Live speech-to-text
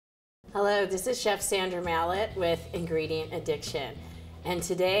Hello, this is Chef Sandra Mallett with Ingredient Addiction. And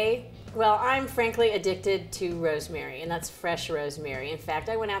today, well, I'm frankly addicted to rosemary, and that's fresh rosemary. In fact,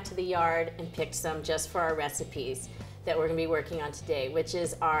 I went out to the yard and picked some just for our recipes that we're gonna be working on today, which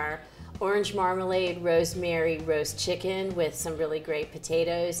is our orange marmalade rosemary roast chicken with some really great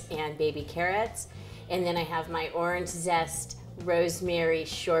potatoes and baby carrots. And then I have my orange zest rosemary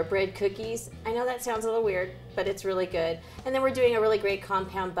shortbread cookies. I know that sounds a little weird, but it's really good. And then we're doing a really great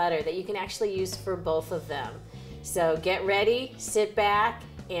compound butter that you can actually use for both of them. So get ready, sit back,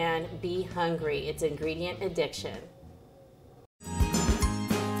 and be hungry. It's Ingredient Addiction.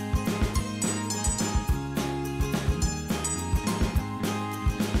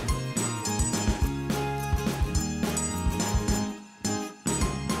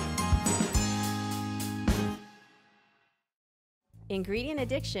 Ingredient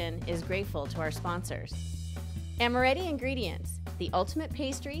Addiction is grateful to our sponsors. Amaretti Ingredients, the ultimate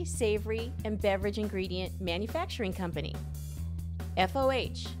pastry, savory, and beverage ingredient manufacturing company.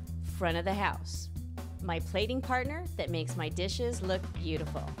 FOH, front of the house, my plating partner that makes my dishes look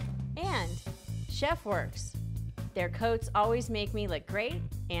beautiful. And ChefWorks, their coats always make me look great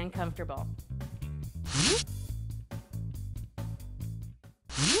and comfortable.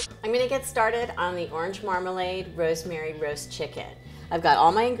 I'm gonna get started on the orange marmalade rosemary roast chicken. I've got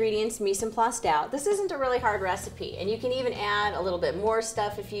all my ingredients mise en placed out. This isn't a really hard recipe, and you can even add a little bit more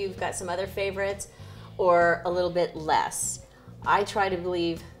stuff if you've got some other favorites, or a little bit less. I try to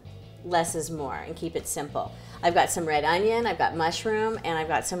believe less is more and keep it simple. I've got some red onion, I've got mushroom, and I've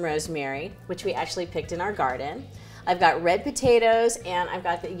got some rosemary, which we actually picked in our garden. I've got red potatoes, and I've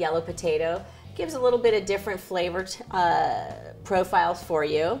got the yellow potato. Gives a little bit of different flavor profiles for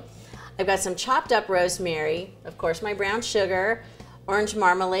you. I've got some chopped up rosemary, of course my brown sugar, orange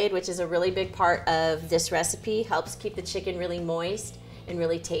marmalade, which is a really big part of this recipe, helps keep the chicken really moist and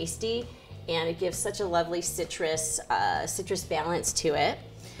really tasty, and it gives such a lovely citrus balance to it.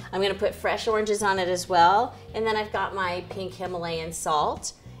 I'm gonna put fresh oranges on it as well, and then I've got my pink Himalayan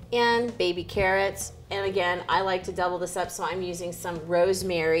salt and baby carrots, and again, I like to double this up, so I'm using some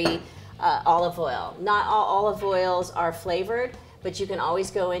rosemary olive oil. Not all olive oils are flavored, but you can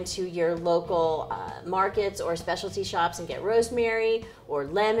always go into your local markets or specialty shops and get rosemary or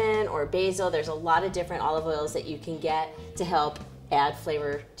lemon or basil. There's a lot of different olive oils that you can get to help add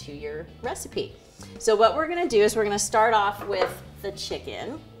flavor to your recipe. So what we're gonna do is we're gonna start off with the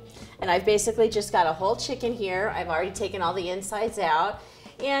chicken. And I've basically just got a whole chicken here. I've already taken all the insides out.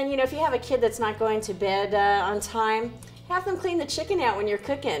 And you know, if you have a kid that's not going to bed on time, have them clean the chicken out when you're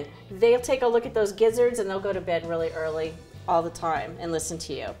cooking. They'll take a look at those gizzards and they'll go to bed really early all the time and listen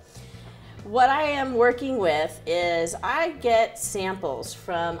to you. What I am working with is I get samples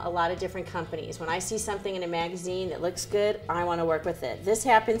from a lot of different companies. When I see something in a magazine that looks good, I want to work with it. This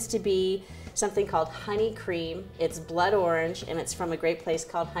happens to be something called Honey Cream. It's blood orange and it's from a great place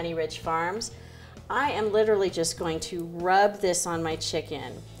called Honey Ridge Farms. I am literally just going to rub this on my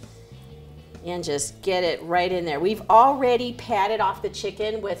chicken and just get it right in there. We've already patted off the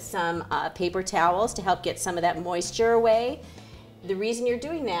chicken with some paper towels to help get some of that moisture away. The reason you're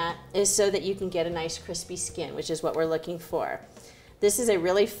doing that is so that you can get a nice crispy skin, which is what we're looking for. This is a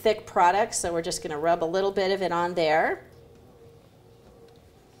really thick product, so we're just gonna rub a little bit of it on there.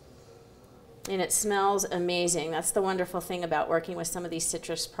 And it smells amazing. That's the wonderful thing about working with some of these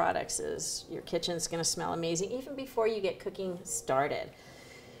citrus products is your kitchen's gonna smell amazing even before you get cooking started.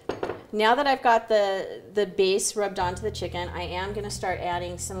 Now that I've got the base rubbed onto the chicken, I am going to start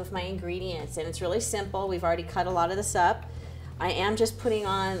adding some of my ingredients, and it's really simple. We've already cut a lot of this up. I am just putting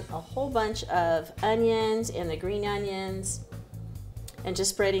on a whole bunch of onions and the green onions and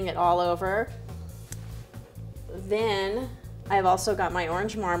just spreading it all over. Then I've also got my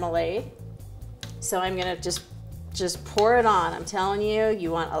orange marmalade, so I'm going to just pour it on. I'm telling you,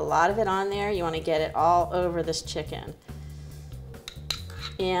 you want a lot of it on there. You want to get it all over this chicken.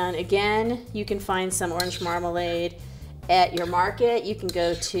 And again, you can find some orange marmalade at your market. You can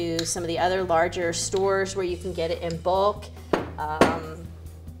go to some of the other larger stores where you can get it in bulk.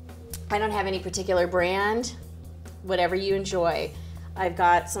 I don't have any particular brand, whatever you enjoy. I've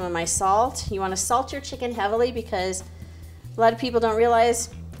got some of my salt. You want to salt your chicken heavily because a lot of people don't realize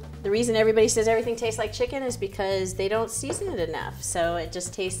the reason everybody says everything tastes like chicken is because they don't season it enough. So it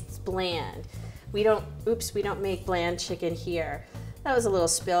just tastes bland. We don't make bland chicken here. That was a little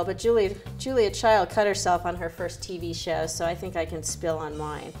spill, but Julia Child cut herself on her first TV show, so I think I can spill on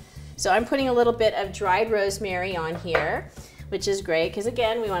mine. So I'm putting a little bit of dried rosemary on here, which is great, because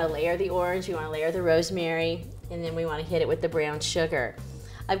again, we want to layer the orange, we want to layer the rosemary, and then we want to hit it with the brown sugar.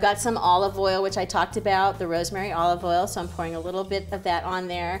 I've got some olive oil, which I talked about, the rosemary olive oil, so I'm pouring a little bit of that on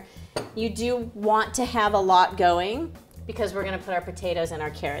there. You do want to have a lot going because we're going to put our potatoes and our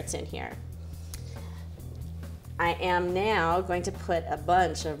carrots in here. I am now going to put a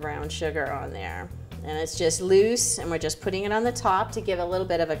bunch of brown sugar on there. And it's just loose, and we're just putting it on the top to give a little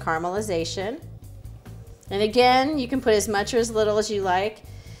bit of a caramelization. And again, you can put as much or as little as you like.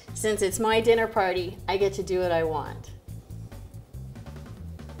 Since it's my dinner party, I get to do what I want.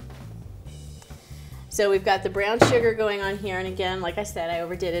 So we've got the brown sugar going on here, and again, like I said, I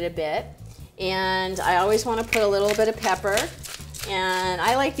overdid it a bit. And I always want to put a little bit of pepper. And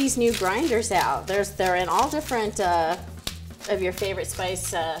I like these new grinders out. They're in all different of your favorite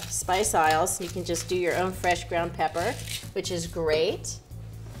spice aisles. You can just do your own fresh ground pepper, which is great.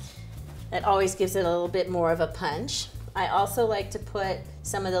 That always gives it a little bit more of a punch. I also like to put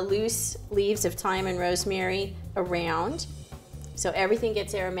some of the loose leaves of thyme and rosemary around, so everything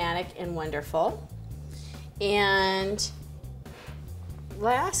gets aromatic and wonderful. And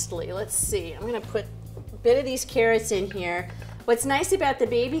lastly, let's see, I'm going to put a bit of these carrots in here. What's nice about the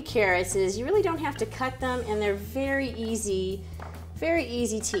baby carrots is you really don't have to cut them, and they're very easy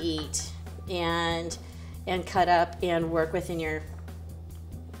to eat and cut up and work within your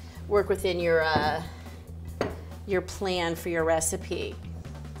plan for your recipe.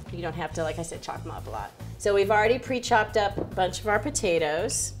 You don't have to, like I said, chop them up a lot. So we've already pre-chopped up a bunch of our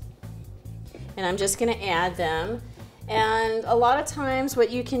potatoes, and I'm just going to add them. And a lot of times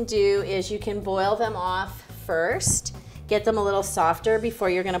what you can do is you can boil them off first, get them a little softer before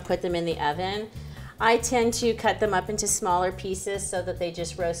you're going to put them in the oven. I tend to cut them up into smaller pieces so that they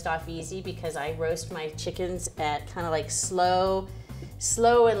just roast off easy, because I roast my chickens at kind of like slow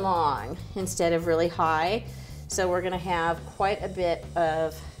and long instead of really high. So we're going to have quite a bit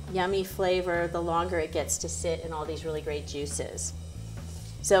of yummy flavor the longer it gets to sit in all these really great juices.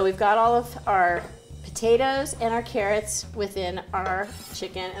 So we've got all of our potatoes and our carrots within our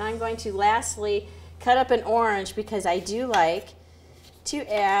chicken, and I'm going to lastly cut up an orange, because I do like to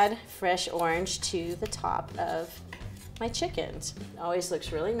add fresh orange to the top of my chickens. It always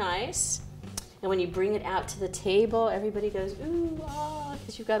looks really nice. And when you bring it out to the table, everybody goes, ooh, ah,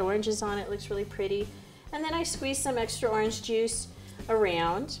 because you've got oranges on it. It looks really pretty. And then I squeeze some extra orange juice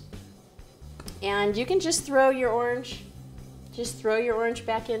around. And you can just throw your orange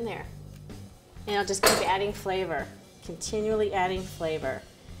back in there. And I'll just keep adding flavor, continually adding flavor.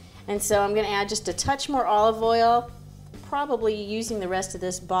 And so I'm going to add just a touch more olive oil, probably using the rest of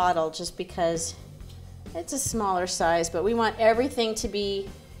this bottle just because it's a smaller size, but we want everything to be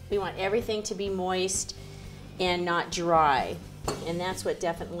moist and not dry. And that's what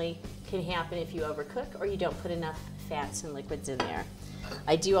definitely can happen if you overcook or you don't put enough fats and liquids in there.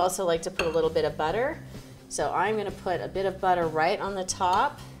 I do also like to put a little bit of butter. So I'm going to put a bit of butter right on the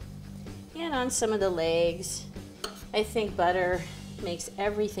top and on some of the legs. I think butter makes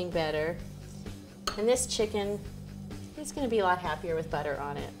everything better. And this chicken is going to be a lot happier with butter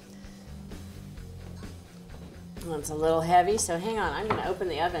on it. Well, it's a little heavy, so hang on. I'm going to open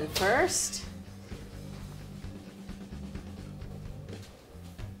the oven first.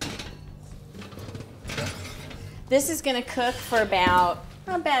 This is going to cook for about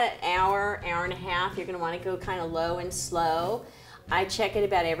an hour, hour and a half. You're going to want to go kind of low and slow. I check it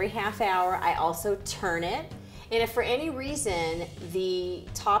about every half hour. I also turn it. And if for any reason the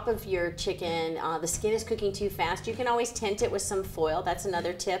top of your chicken, the skin is cooking too fast, you can always tint it with some foil. That's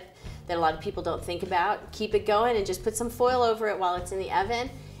another tip that a lot of people don't think about. Keep it going and just put some foil over it while it's in the oven,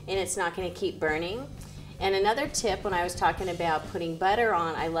 and it's not going to keep burning. And another tip, when I was talking about putting butter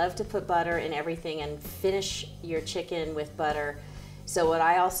on, I love to put butter in everything and finish your chicken with butter. So what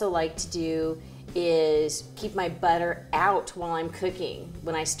I also like to do is keep my butter out while I'm cooking.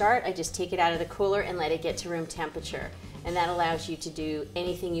 When I start, I just take it out of the cooler and let it get to room temperature. And that allows you to do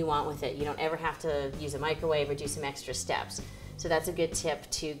anything you want with it. You don't ever have to use a microwave or do some extra steps. So that's a good tip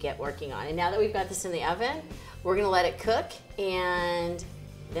to get working on. And now that we've got this in the oven, we're gonna let it cook and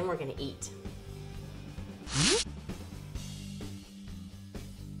then we're gonna eat.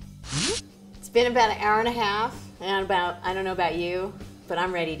 It's been about an hour and a half, and I don't know about you, but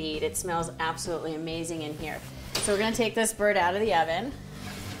I'm ready to eat. It smells absolutely amazing in here. So we're gonna take this bird out of the oven.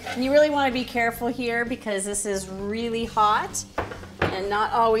 And you really wanna be careful here because this is really hot, and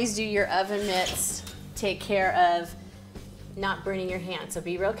not always do your oven mitts take care of not burning your hand. So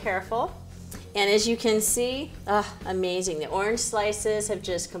be real careful. And as you can see, amazing. The orange slices have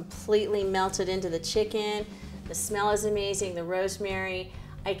just completely melted into the chicken. The smell is amazing, the rosemary.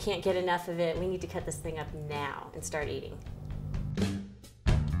 I can't get enough of it. We need to cut this thing up now and start eating.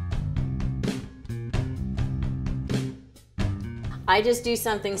 I just do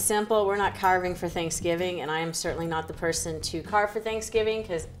something simple. We're not carving for Thanksgiving, and I am certainly not the person to carve for Thanksgiving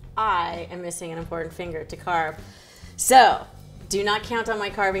because I am missing an important finger to carve. So do not count on my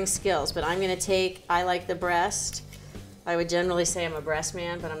carving skills, but I'm going to take, I like the breast. I would generally say I'm a breast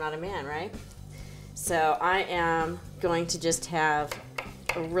man, but I'm not a man, right? So I am going to just have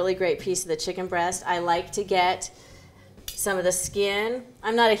a really great piece of the chicken breast. I like to get some of the skin.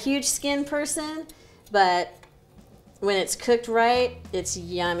 I'm not a huge skin person, but when it's cooked right, it's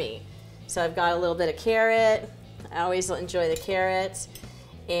yummy. So I've got a little bit of carrot. I always enjoy the carrots.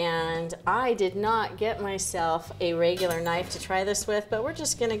 And I did not get myself a regular knife to try this with, but we're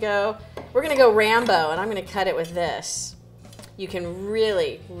gonna go Rambo, and I'm gonna cut it with this. You can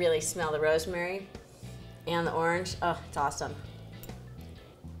really, really smell the rosemary and the orange. Oh, it's awesome.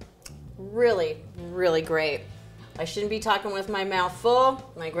 Really, really great. I shouldn't be talking with my mouth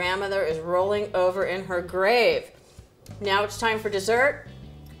full. My grandmother is rolling over in her grave. Now it's time for dessert.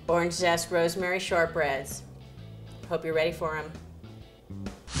 Orange zest rosemary shortbreads. Hope you're ready for them.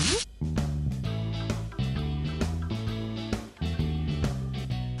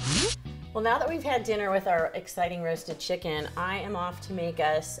 Well, now that we've had dinner with our exciting roasted chicken, I am off to make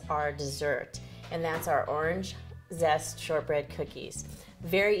us our dessert, and that's our orange zest shortbread cookies.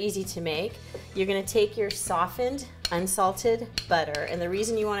 Very easy to make. You're gonna take your softened, unsalted butter, and the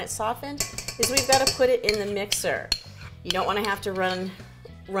reason you want it softened is we've got to put it in the mixer. You don't want to have to run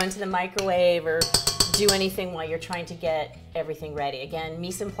to the microwave or do anything while you're trying to get everything ready. Again,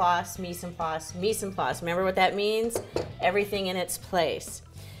 mise en place, mise en place, mise en place. Remember what that means? Everything in its place.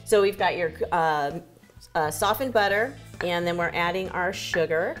 So we've got your softened butter, and then we're adding our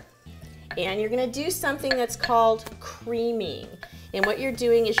sugar. And you're gonna do something that's called creaming. And what you're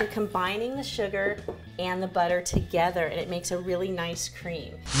doing is you're combining the sugar and the butter together, and it makes a really nice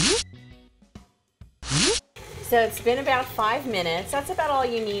cream. So it's been about 5 minutes. That's about all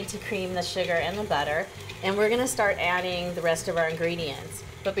you need to cream the sugar and the butter. And we're gonna start adding the rest of our ingredients.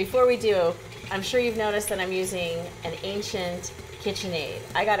 But before we do, I'm sure you've noticed that I'm using an ancient KitchenAid.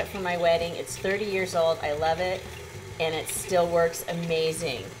 I got it for my wedding. It's 30 years old. I love it, and it still works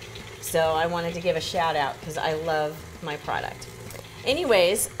amazing. So I wanted to give a shout out because I love my product.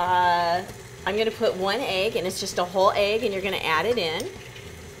 Anyways, I'm gonna put 1 egg, and it's just a whole egg, and you're gonna add it in.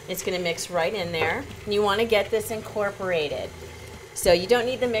 It's gonna mix right in there. And you wanna get this incorporated. So you don't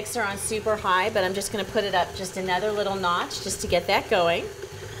need the mixer on super high, but I'm just gonna put it up just another little notch just to get that going.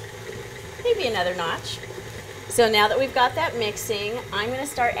 Maybe another notch. So now that we've got that mixing, I'm gonna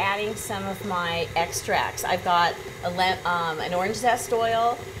start adding some of my extracts. I've got an orange zest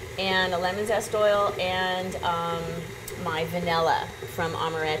oil and a lemon zest oil and my vanilla from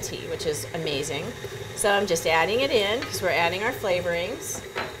Amaretti, which is amazing. So I'm just adding it in because we're adding our flavorings.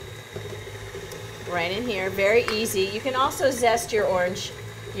 Right in here, very easy. You can also zest your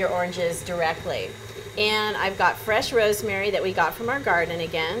oranges directly. And I've got fresh rosemary that we got from our garden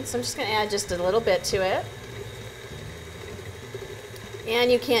again. So I'm just gonna add just a little bit to it.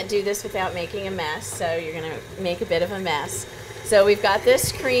 And you can't do this without making a mess, so you're gonna make a bit of a mess. So we've got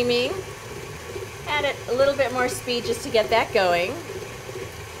this creaming. Add it a little bit more speed just to get that going.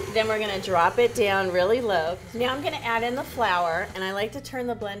 Then we're gonna drop it down really low. Now I'm gonna add in the flour, and I like to turn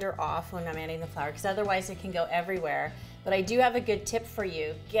the blender off when I'm adding the flour because otherwise it can go everywhere. But I do have a good tip for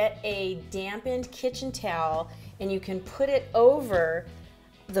you. Get a dampened kitchen towel, and you can put it over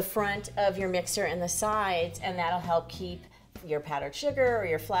the front of your mixer and the sides, and that'll help keep your powdered sugar or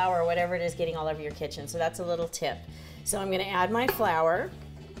your flour or whatever it is getting all over your kitchen. So that's a little tip. So I'm gonna add my flour.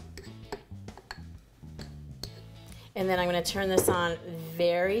 And then I'm gonna turn this on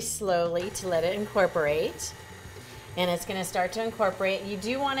very slowly to let it incorporate. And it's gonna start to incorporate. You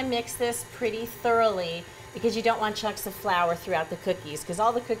do wanna mix this pretty thoroughly because you don't want chunks of flour throughout the cookies, because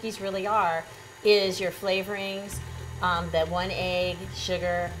all the cookies really are is your flavorings, that 1 egg,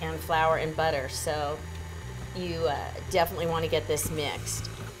 sugar, and flour and butter. So you definitely want to get this mixed.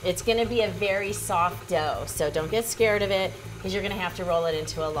 It's going to be a very soft dough, so don't get scared of it because you're going to have to roll it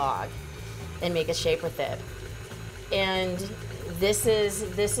into a log and make a shape with it. And this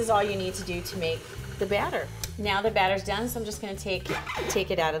is all you need to do to make the batter. Now the batter's done, so I'm just going to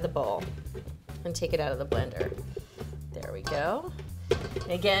take it out of the bowl and take it out of the blender. There we go.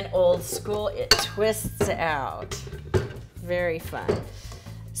 Again, old school, it twists out. Very fun.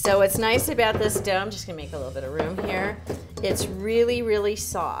 So what's nice about this dough, I'm just gonna make a little bit of room here. It's really, really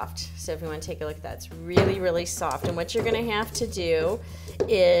soft. So if you wanna take a look at that, it's really, really soft. And what you're gonna have to do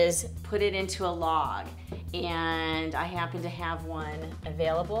is put it into a log. And I happen to have one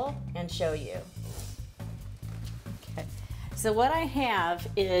available and show you. Okay. So what I have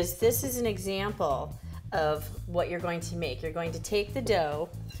is, this is an example of what you're going to make. You're going to take the dough,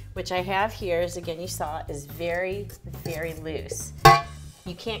 which I have here, as again you saw, is very, very loose.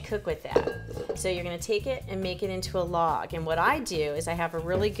 You can't cook with that. So you're going to take it and make it into a log. And what I do is I have a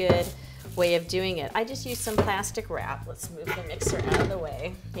really good way of doing it. I just use some plastic wrap. Let's move the mixer out of the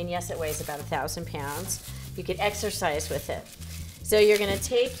way. And yes, it weighs about 1,000 pounds. You could exercise with it. So you're going to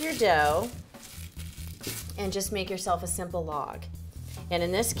take your dough and just make yourself a simple log. And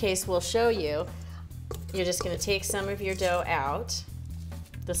in this case, we'll show you, you're just going to take some of your dough out.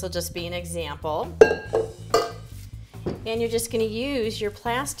 This will just be an example. And you're just going to use your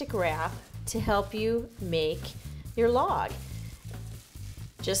plastic wrap to help you make your log.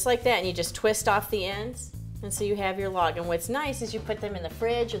 Just like that, and you just twist off the ends, and so you have your log. And what's nice is you put them in the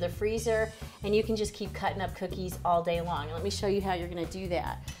fridge or the freezer, and you can just keep cutting up cookies all day long. And let me show you how you're going to do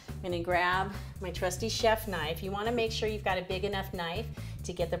that. I'm going to grab my trusty chef knife. You want to make sure you've got a big enough knife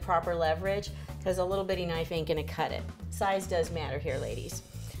to get the proper leverage, because a little bitty knife ain't going to cut it. Size does matter here, ladies.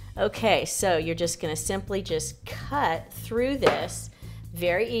 Okay, so you're just going to simply just cut through this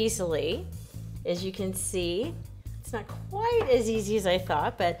very easily. As you can see, it's not quite as easy as I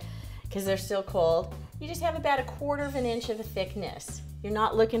thought, but because they're still cold, you just have about 1/4 of an inch of a thickness. You're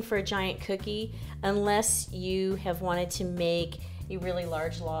not looking for a giant cookie unless you have wanted to make a really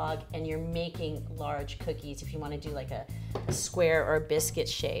large log and you're making large cookies, if you want to do like a square or a biscuit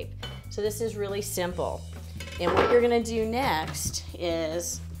shape. So this is really simple. And what you're going to do next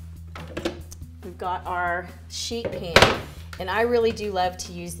is, we've got our sheet pan, and I really do love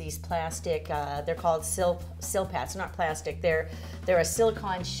to use these plastic, they're called Silpats, not plastic, they're a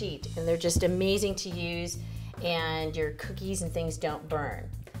silicone sheet, and they're just amazing to use, and your cookies and things don't burn.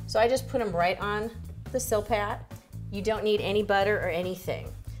 So I just put them right on the Silpat. You don't need any butter or anything.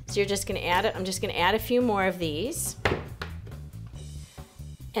 So you're just gonna add it, I'm just gonna add a few more of these.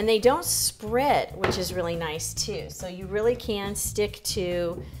 And they don't spread, which is really nice too. So you really can stick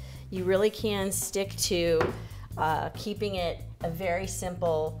to keeping it a very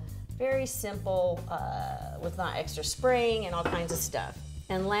simple, with not extra spraying and all kinds of stuff.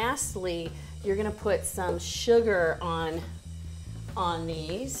 And lastly, you're gonna put some sugar on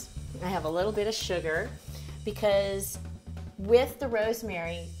these. I have a little bit of sugar because with the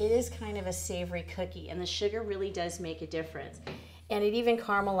rosemary, it is kind of a savory cookie, and the sugar really does make a difference. And it even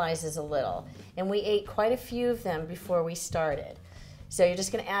caramelizes a little. And we ate quite a few of them before we started. So you're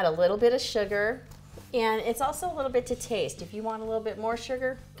just gonna add a little bit of sugar, and it's also a little bit to taste. If you want a little bit more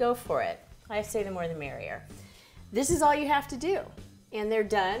sugar, go for it. I say the more the merrier. This is all you have to do. And they're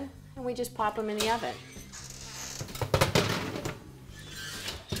done, and we just pop them in the oven.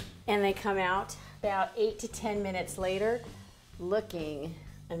 And they come out about 8 to 10 minutes later, looking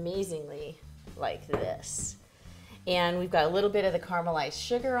amazingly like this. And we've got a little bit of the caramelized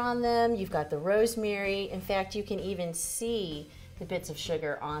sugar on them. You've got the rosemary. In fact, you can even see the bits of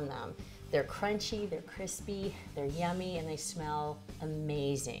sugar on them. They're crunchy, they're crispy, they're yummy, and they smell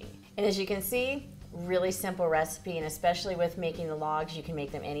amazing. And as you can see, really simple recipe, and especially with making the logs, you can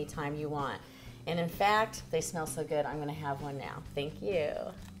make them anytime you want. And in fact, they smell so good, I'm gonna have one now. Thank you.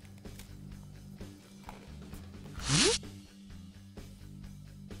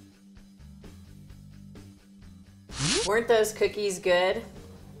 Weren't those cookies good?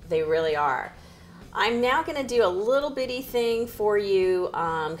 They really are. I'm now gonna do a little bitty thing for you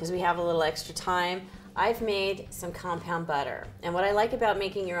because we have a little extra time. I've made some compound butter. And what I like about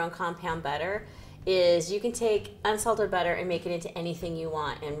making your own compound butter is you can take unsalted butter and make it into anything you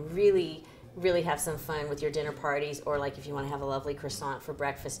want and really, really have some fun with your dinner parties, or like if you wanna have a lovely croissant for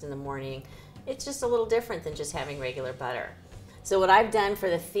breakfast in the morning. It's just a little different than just having regular butter. So what I've done for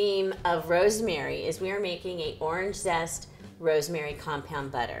the theme of rosemary is we are making a orange zest rosemary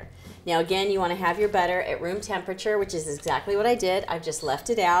compound butter. Now again, you want to have your butter at room temperature, which is exactly what I did. I've just left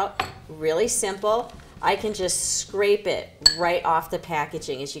it out, really simple. I can just scrape it right off the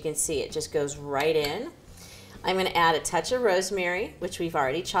packaging. As you can see, it just goes right in. I'm going to add a touch of rosemary, which we've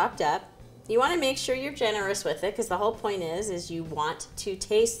already chopped up. You want to make sure you're generous with it, because the whole point is you want to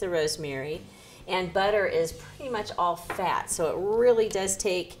taste the rosemary. And butter is pretty much all fat, so it really does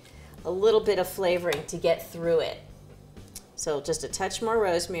take a little bit of flavoring to get through it. So just a touch more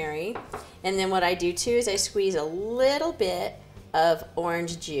rosemary. And then what I do too is I squeeze a little bit of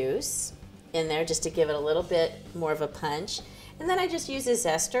orange juice in there just to give it a little bit more of a punch. And then I just use a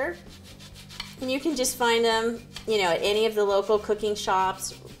zester. And you can just find them, at any of the local cooking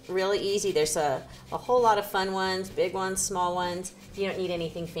shops. Really easy. There's a whole lot of fun ones, big ones, small ones. You don't need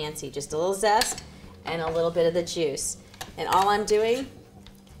anything fancy, just a little zest and a little bit of the juice. And all I'm doing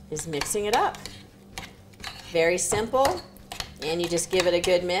is mixing it up. Very simple, and you just give it a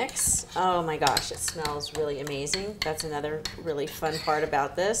good mix. Oh my gosh, it smells really amazing. That's another really fun part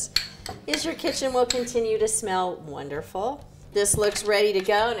about this, is your kitchen will continue to smell wonderful. This looks ready to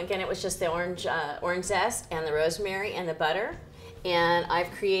go, and again, it was just the orange zest and the rosemary and the butter. And I've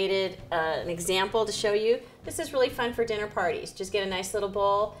created an example to show you. This is really fun for dinner parties. Just get a nice little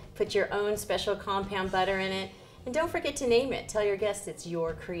bowl, put your own special compound butter in it, and don't forget to name it. Tell your guests it's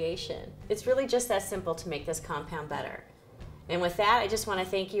your creation. It's really just that simple to make this compound butter. And with that, I just want to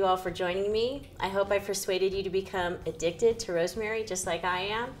thank you all for joining me. I hope I persuaded you to become addicted to rosemary just like I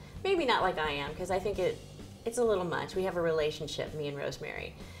am. Maybe not like I am, because I think it's a little much. We have a relationship, me and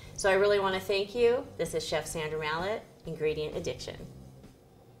rosemary. So I really want to thank you. This is Chef Sandra Mallett, Ingredient Addiction.